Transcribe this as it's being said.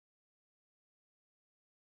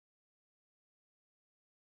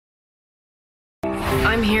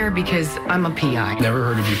I'm here because I'm a PI. Never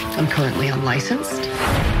heard of you. I'm currently unlicensed.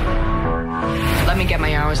 Let me get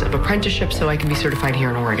my hours of apprenticeship so I can be certified here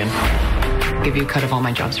in Oregon. Give you a cut of all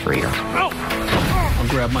my jobs for a year. Oh. I'll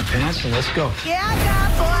grab my pants and let's go. Yeah, I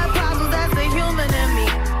got 4 problems, that's a human in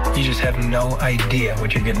me. You just have no idea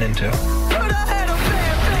what you're getting into.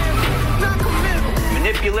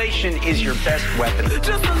 Manipulation is your best weapon.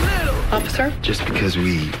 Just a little. Officer? Just because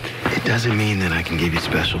it doesn't mean that I can give you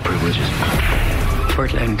special privileges.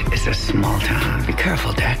 Portland is a small town. Be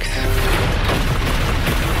careful, Dex.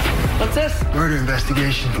 What's this? Murder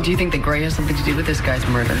investigation. Do you think the Gray has something to do with this guy's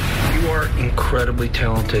murder? You are incredibly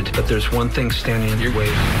talented, but there's one thing standing in your way.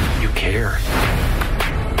 You care.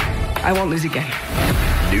 I won't lose again.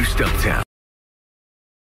 New Stumptown.